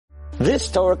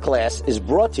This Torah class is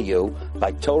brought to you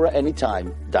by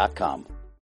TorahAnytime.com.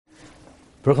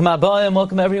 Baruchim Abayim,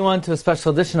 welcome everyone to a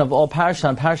special edition of All Parsha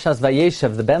on Parshas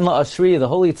Vayeshev, the Ben La'ashri, the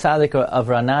holy tzaddik of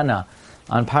Ranana,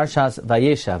 on Parshas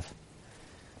Vayeshev.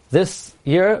 This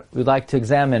year, we'd like to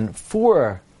examine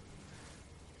 4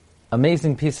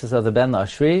 amazing pieces of the Ben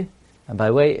La'ashri, and by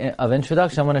way of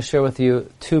introduction, I want to share with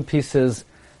you 2 pieces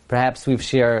perhaps we've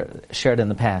shared in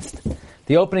the past.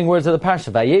 The opening words of the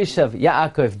Parsha, Vayeshev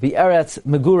Yaakov Be'eretz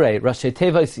Megurei, Rashi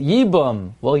Tevos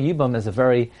Yibum. Well, Yibum is a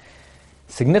very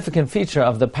significant feature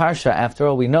of the Parsha. After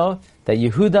all, we know that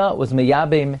Yehuda was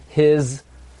Meyabim, his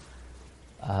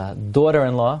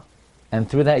daughter-in-law, and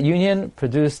through that union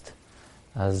produced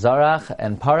Zarach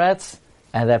and Paretz,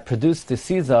 and that produced the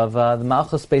seeds of the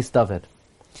Malchus Beis David.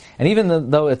 And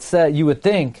even though it's you would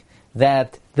think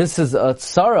that this is a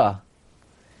tzara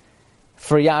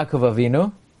for Yaakov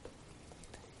Avinu,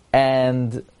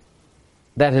 and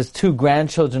that his 2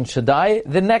 grandchildren should die,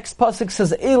 the next pasuk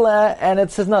says Elah, and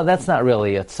it says no, that's not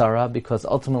really a tzara, because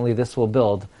ultimately this will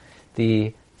build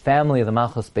the family of the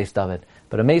Malchus Beis David.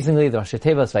 But amazingly, the Rashi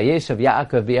Tevos Vayeshev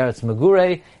Yaakov Be'eretz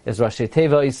Megurei is Rashi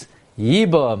Tevos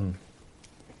Yibum.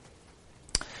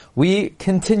 We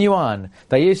continue on.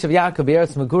 Vayeshev Yaakov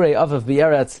Be'eretz Megurei Avav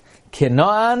Be'eretz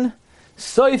Canaan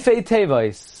Soifei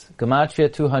Tevos.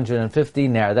 Gematria 250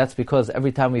 Ner. That's because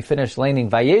every time we finish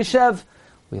laning Vayeshev,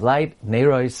 we light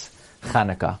Nerois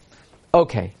Chanukah.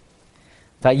 Okay.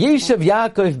 Vayeshev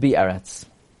Yaakov Be'eretz.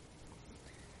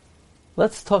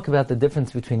 Let's talk about the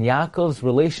difference between Yaakov's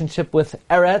relationship with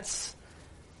Eretz,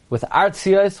 with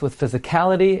Artzios, with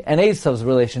physicality, and Esav's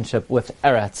relationship with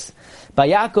Eretz. By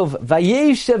Yaakov,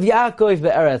 Vayeshev Yaakov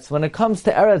Be'eretz. When it comes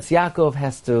to Eretz, Yaakov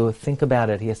has to think about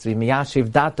it. He has to be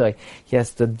miyashiv datoi. He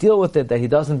has to deal with it, that he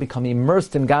doesn't become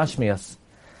immersed in Gashmias.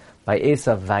 By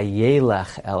Esav,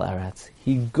 Vayelech El Eretz.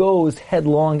 He goes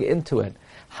headlong into it.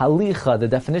 Halicha, the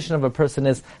definition of a person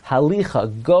is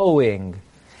halicha, going.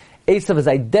 Esav is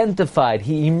identified.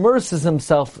 He immerses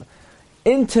himself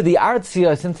into the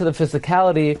artzios, into the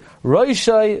physicality,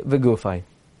 roishai v'gufai.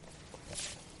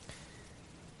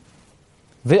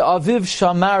 Ve'aviv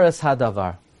shamaras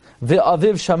hadavar.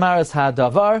 Ve'aviv shamaras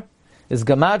hadavar is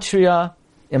gematria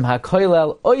im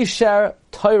hakoilel oisher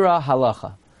Torah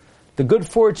halacha. The good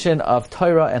fortune of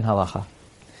Torah and halacha.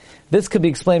 This could be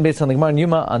explained based on the Gemara in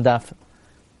Yuma on Daf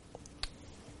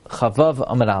Chavav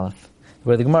Amud Aleph,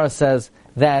 where the Gemara says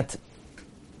that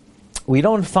we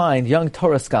don't find young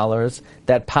Torah scholars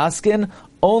that paskin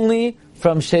only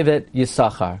from Shevet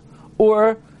Yisachar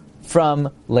or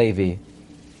from Levi.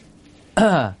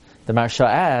 The Marsha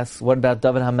asks, what about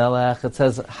David HaMelech? It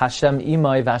says, Hashem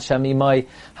imai v'Hashem imai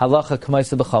halacha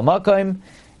k'maisa b'chal makom.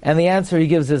 And the answer he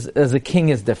gives is, as a king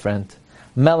is different.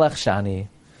 Melech shani.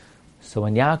 So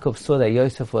when Yaakov saw that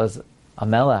Yosef was a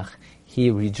melech,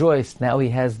 he rejoiced. Now he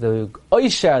has the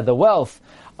oisher, the wealth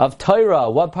of Torah.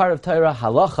 What part of Torah?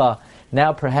 Halacha.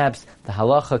 Now perhaps the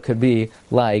halacha could be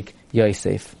like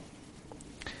Yosef.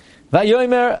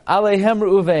 Vayomer aleihem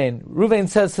Reuven. Reuven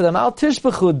says to them, Al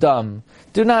tishbechu dam.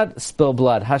 Do not spill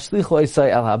blood. Hashlichu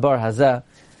oisai el habar hazeh.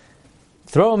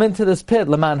 Throw him into this pit.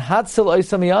 Leman hatzil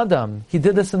oisam yadam. He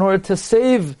did this in order to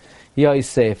save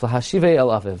Yosef. Lahashivei el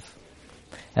aviv.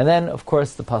 And then, of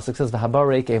course, the pasuk says, V'habar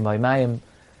reik mayim.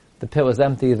 The pit was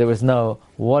empty. There was no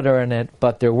water in it,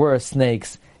 but there were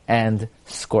snakes and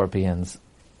scorpions.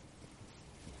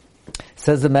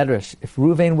 Says the Medrash, if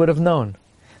Reuven would have known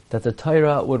that the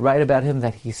Torah would write about him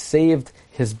that he saved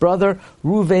his brother,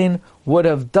 Reuven would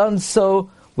have done so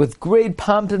with great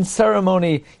pomp and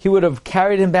ceremony. He would have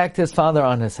carried him back to his father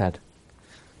on his head.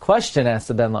 Question, asked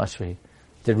the Ben Lashri,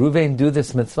 did Reuven do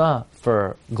this mitzvah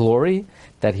for glory?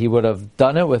 That he would have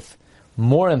done it with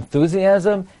more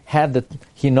enthusiasm had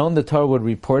he known the Torah would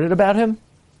report it about him?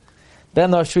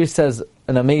 Ben Lashri says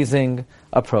an amazing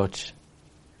approach.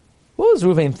 What was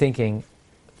Reuven thinking,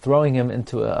 throwing him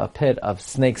into a pit of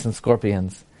snakes and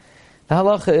scorpions? The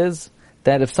halacha is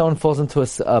that if someone falls into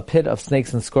a pit of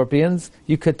snakes and scorpions,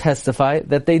 you could testify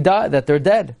that they die, that they're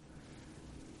dead.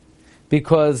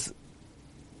 Because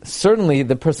certainly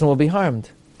the person will be harmed.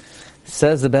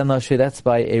 Says the Ben Lashri, that's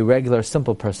by a regular,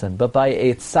 simple person. But by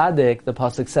a tzaddik, the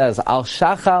pasuk says, Al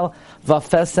shachal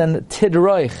vafesen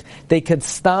tidroich. They could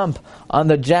stomp on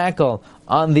the jackal,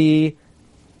 on the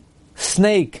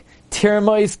snake.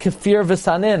 Tirmois kefir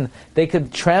v'sanin. They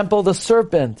could trample the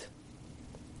serpent.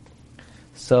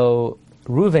 So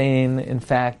Reuven, in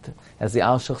fact, as the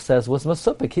Al-Shach says, was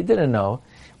masupik. He didn't know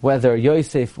whether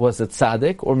Yosef was a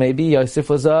tzaddik or maybe Yosef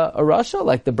was a rasha,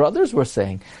 like the brothers were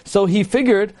saying. So he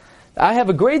figured, I have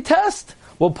a great test.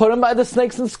 we'll put him by the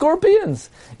snakes and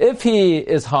scorpions. If he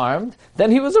is harmed,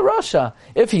 then he was a rasha.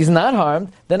 If he's not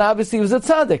harmed, then obviously he was a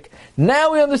tzaddik.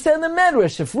 Now we understand the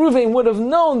medrash. If Reuven would have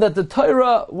known that the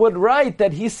Torah would write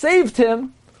that he saved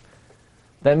him,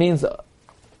 that means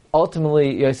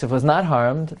ultimately Yosef was not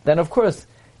harmed, then of course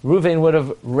Reuven would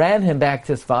have ran him back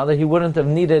to his father. He wouldn't have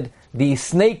needed the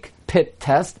snake pit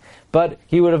test, but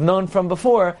he would have known from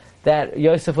before that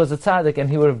Yosef was a tzaddik, and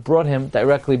he would have brought him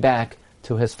directly back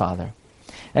to his father.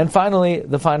 And finally,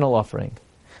 the final offering.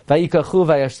 Vayikachu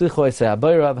vayashlichu esei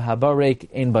habayrav habarek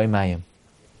ein boi mayim.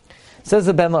 Says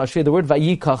the Ben La'ashri, the word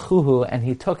vayikachuhu, and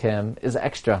he took him, is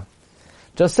extra.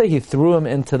 Just say he threw him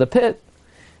into the pit,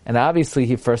 and obviously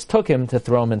he first took him to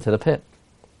throw him into the pit.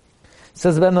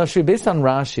 Says Ben La'ashri, based on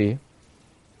Rashi,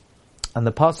 on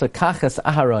the pasuk kaches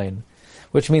aharon,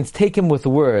 which means take him with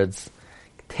words.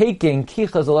 Taking,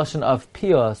 kicha is a lashon of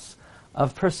pios,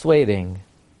 of persuading,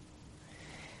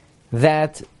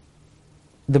 that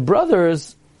the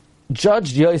brothers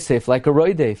judged Yosef like a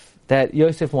roidef, that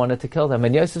Yosef wanted to kill them.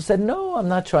 And Yosef said, no, I'm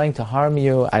not trying to harm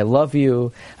you, I love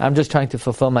you, I'm just trying to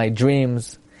fulfill my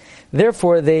dreams.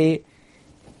 Therefore the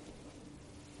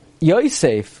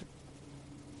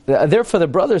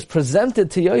brothers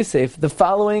presented to Yosef the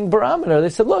following barometer. They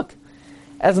said, look,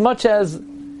 as much as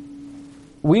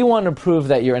we want to prove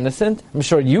that you're innocent, I'm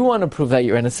sure you want to prove that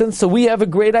you're innocent, so we have a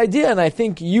great idea, and I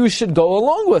think you should go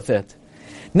along with it.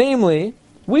 Namely,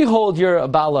 we hold you're a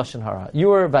Baal Lashon Hara. You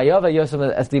were Vayava Yosef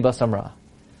Esdi Basamra.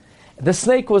 The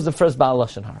snake was the first Baal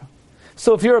Lashon Hara.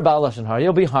 So if you're a Baal Lashon Hara,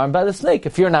 you'll be harmed by the snake.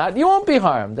 If you're not, you won't be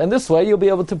harmed. And this way you'll be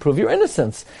able to prove your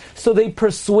innocence. So they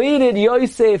persuaded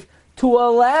Yosef to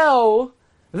allow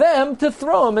them to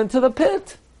throw him into the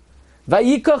pit.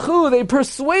 Vayikachu, they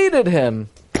persuaded him.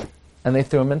 And they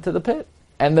threw him into the pit.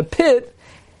 And the pit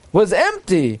was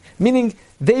empty, meaning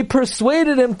they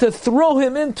persuaded him to throw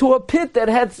him into a pit that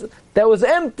was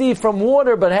empty from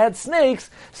water but had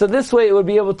snakes, so this way it would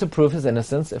be able to prove his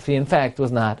innocence if he in fact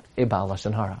was not a Baal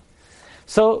Lashon Hara.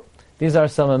 So, these are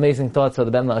some amazing thoughts of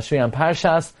the Ben La'ashri on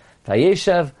Parshas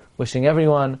Vayeshev, wishing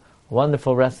everyone a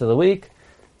wonderful rest of the week.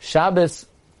 Shabbos,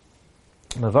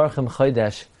 Mevarchim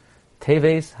Chodesh,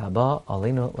 Teves Haba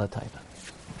Alinu Latayva.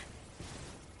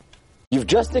 You've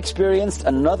just experienced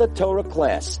another Torah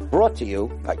class brought to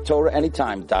you by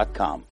TorahAnytime.com.